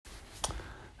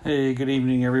Hey, good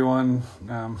evening, everyone.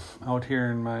 Out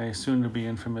here in my soon-to-be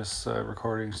infamous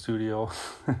recording studio.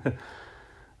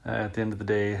 At the end of the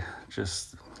day,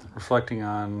 just reflecting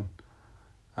on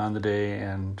the day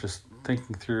and just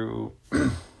thinking through,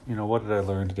 what did I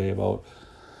learn today about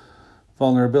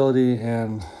vulnerability?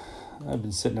 And I've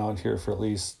been sitting out here for at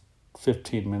least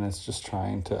 15 minutes, just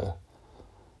trying to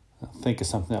think of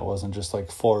something that wasn't just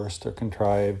like forced or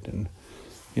contrived, and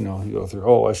you go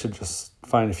through, I should just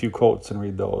find a few quotes and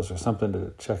read those or something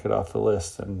to check it off the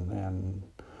list. And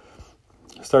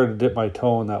I started to dip my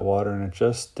toe in that water, and it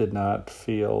just did not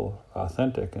feel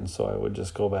authentic. And so I would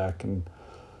just go back and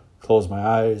close my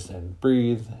eyes and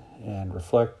breathe and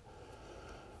reflect.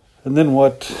 And then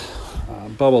what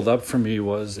bubbled up for me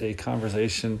was a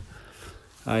conversation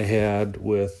I had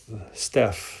with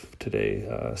Steph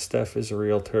today. Steph is a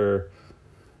realtor,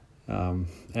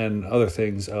 and other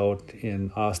things out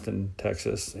in Austin,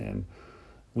 Texas. And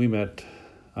we met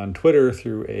on Twitter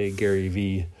through a Gary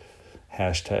V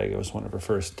hashtag. I was one of her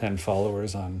first 10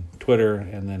 followers on Twitter,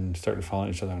 and then started following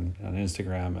each other on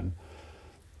Instagram.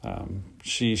 And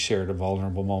she shared a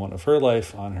vulnerable moment of her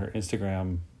life on her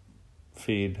Instagram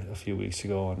feed a few weeks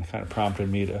ago, and it kind of prompted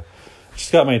me to,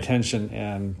 just got my attention,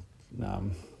 and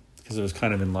because it was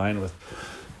kind of in line with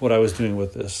what I was doing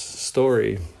with this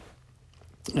story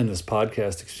in this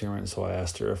podcast experience. So I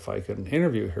asked her if I could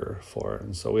interview her for it.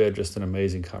 And so we had just an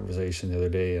amazing conversation the other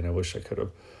day, and I wish I could have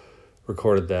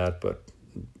recorded that, but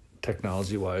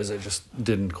technology wise, I just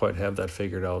didn't quite have that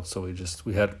figured out. So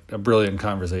we had a brilliant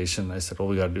conversation. I said, well,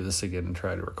 we got to do this again and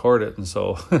try to record it. And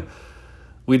so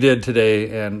we did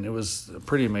today, and it was a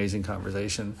pretty amazing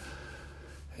conversation.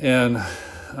 And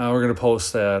we're going to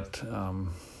post that,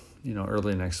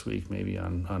 early next week, maybe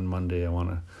on Monday. I want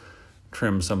to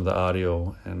trim some of the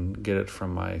audio and get it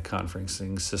from my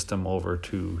conferencing system over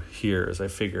to here, as I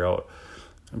figure out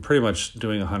I'm pretty much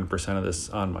doing 100% of this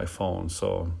on my phone.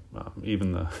 So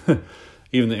even the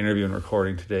even the interview and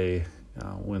recording today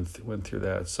went through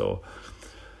that. So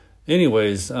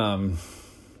anyways, I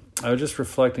was just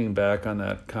reflecting back on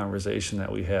that conversation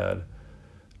that we had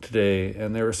today,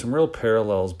 and there were some real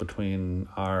parallels between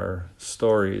our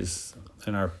stories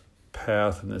and our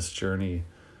path in this journey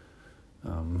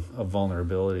of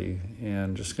vulnerability,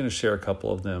 and just going to share a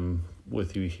couple of them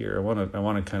with you here. I want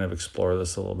to kind of explore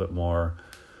this a little bit more.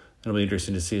 It'll be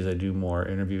interesting to see as I do more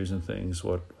interviews and things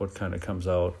what kind of comes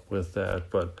out with that.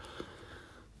 But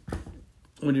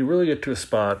when you really get to a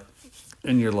spot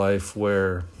in your life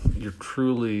where you're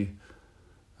truly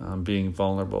being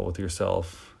vulnerable with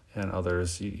yourself and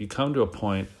others, you come to a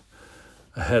point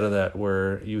ahead of that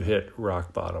where you hit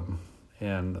rock bottom,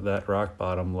 and that rock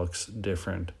bottom looks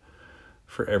different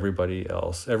for everybody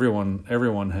else.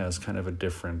 Everyone has kind of a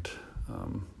different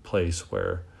place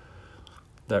where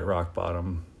that rock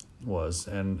bottom was.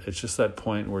 And it's just that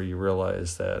point where you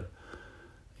realize that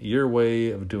your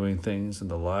way of doing things and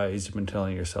the lies you've been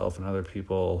telling yourself and other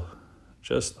people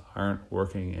just aren't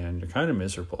working, and you're kind of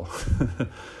miserable.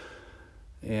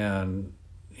 And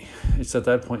it's at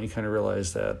that point you kind of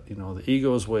realize that, the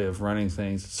ego's way of running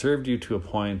things, it served you to a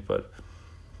point, but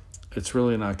it's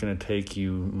really not going to take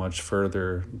you much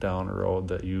further down a road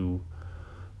that you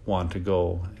want to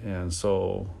go. And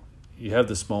so you have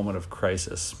this moment of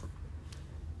crisis,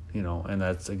 and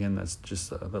that's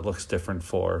just, that looks different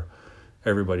for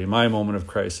everybody. My moment of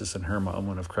crisis and her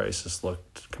moment of crisis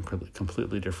looked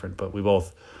completely different, but we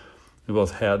both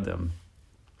had them.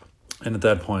 And at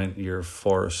that point, you're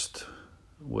forced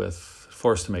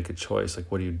to make a choice. Like,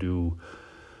 what do you do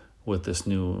with this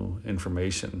new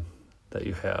information that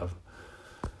you have?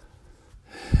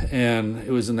 And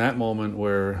it was in that moment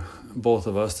where both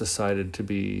of us decided to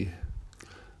be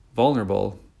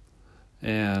vulnerable.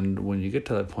 And when you get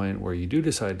to that point where you do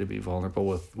decide to be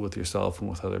vulnerable with yourself and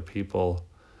with other people,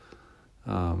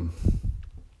 you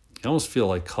almost feel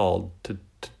like called to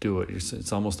do it.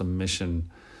 It's almost a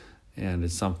mission, and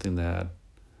it's something that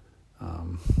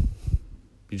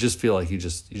you just feel like you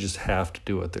just have to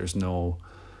do it. There's no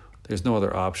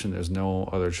other option. There's no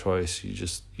other choice.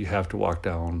 You have to walk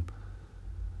down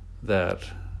that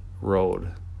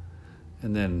road.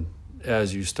 And then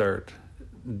as you start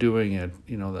doing it,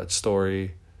 that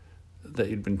story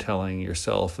that you'd been telling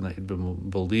yourself and that you'd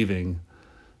been believing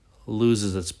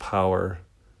loses its power,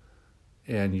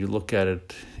 and you look at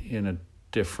it in a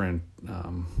different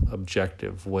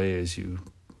objective way as you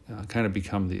kind of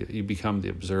become the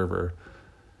observer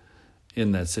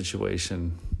in that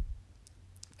situation.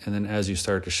 And then as you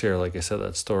start to share, like I said,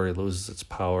 that story loses its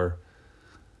power.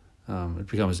 It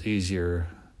becomes easier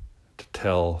to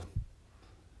tell.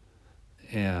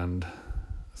 And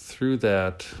through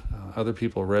that, other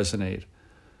people resonate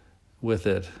with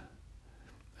it,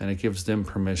 and it gives them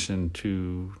permission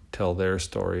to tell their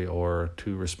story or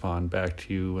to respond back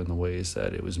to you in the ways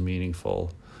that it was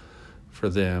meaningful for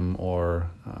them,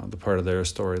 or the part of their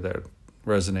story that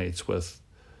resonates with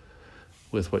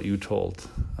what you told.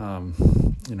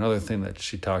 Another thing that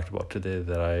she talked about today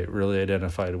that I really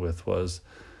identified with was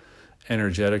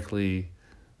energetically,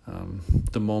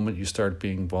 the moment you start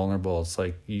being vulnerable, it's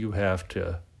like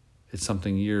it's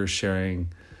something you're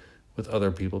sharing with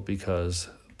other people, because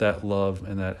that love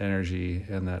and that energy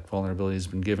and that vulnerability has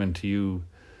been given to you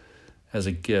as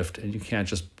a gift, and you can't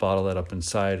just bottle that up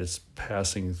inside. It's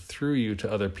passing through you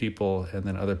to other people, and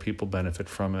then other people benefit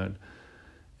from it,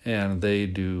 and they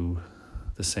do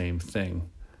the same thing.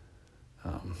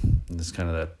 And it's kind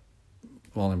of that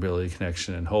vulnerability,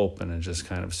 connection, and hope, and it just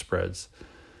kind of spreads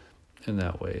in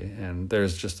that way. And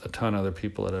there's just a ton of other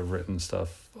people that have written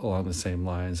stuff along the same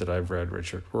lines that I've read: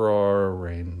 Richard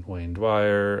Rohr, Wayne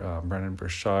Dwyer, Brennan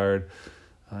Burchard,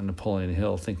 Napoleon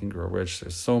Hill, Think and Grow Rich.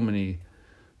 There's so many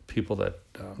people that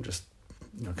just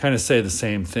kind of say the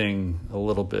same thing a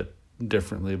little bit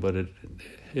differently, but it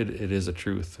is a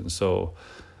truth. And so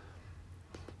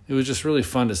it was just really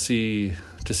fun to see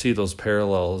those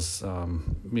parallels.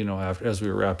 As we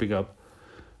were wrapping up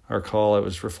our call, I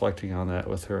was reflecting on that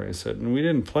with her. I said, and we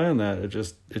didn't plan that. It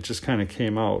just kind of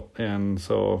came out. And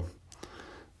so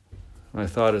my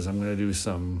thought is I'm going to do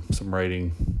some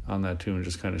writing on that too, and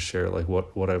just kind of share like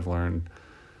what I've learned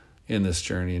in this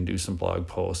journey, and do some blog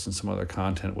posts and some other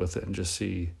content with it, and just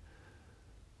see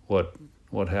what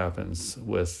happens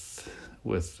with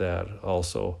that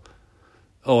also.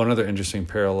 Oh, another interesting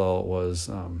parallel was,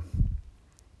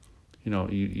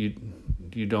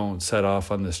 you don't set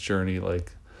off on this journey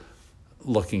like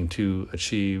looking to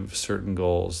achieve certain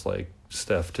goals, like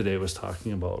Steph today was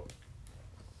talking about.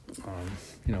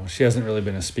 She hasn't really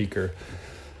been a speaker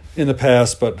in the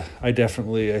past, but I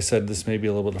said this may be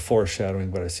a little bit of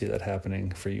foreshadowing, but I see that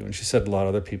happening for you. And she said a lot of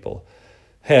other people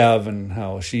have, and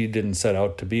how she didn't set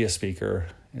out to be a speaker.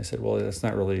 I said, well, that's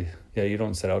not really, you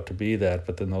don't set out to be that,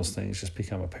 but then those things just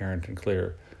become apparent and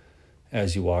clear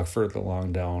as you walk further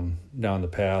along down the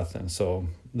path. And so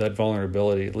that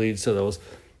vulnerability leads to those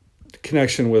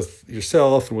connection with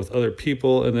yourself and with other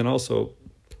people, and then also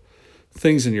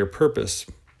things in your purpose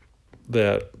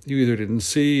that you either didn't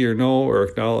see or know or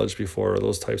acknowledge before.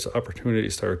 Those types of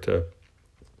opportunities start to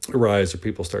arise, or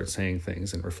people start saying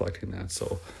things and reflecting that.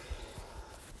 So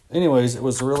anyways, it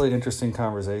was a really interesting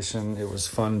conversation. It was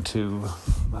fun to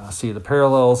see the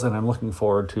parallels, and I'm looking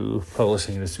forward to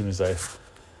publishing it as soon as I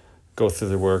go through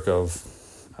the work of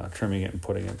trimming it and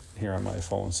putting it here on my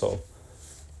phone. So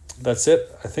that's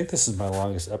it. I think this is my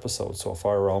longest episode so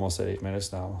far. We're almost at 8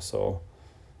 minutes now.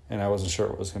 And I wasn't sure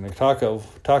what I was going to talk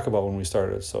about when we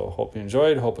started. So hope you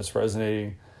enjoyed. Hope it's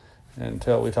resonating.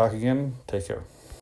 Until we talk again, take care.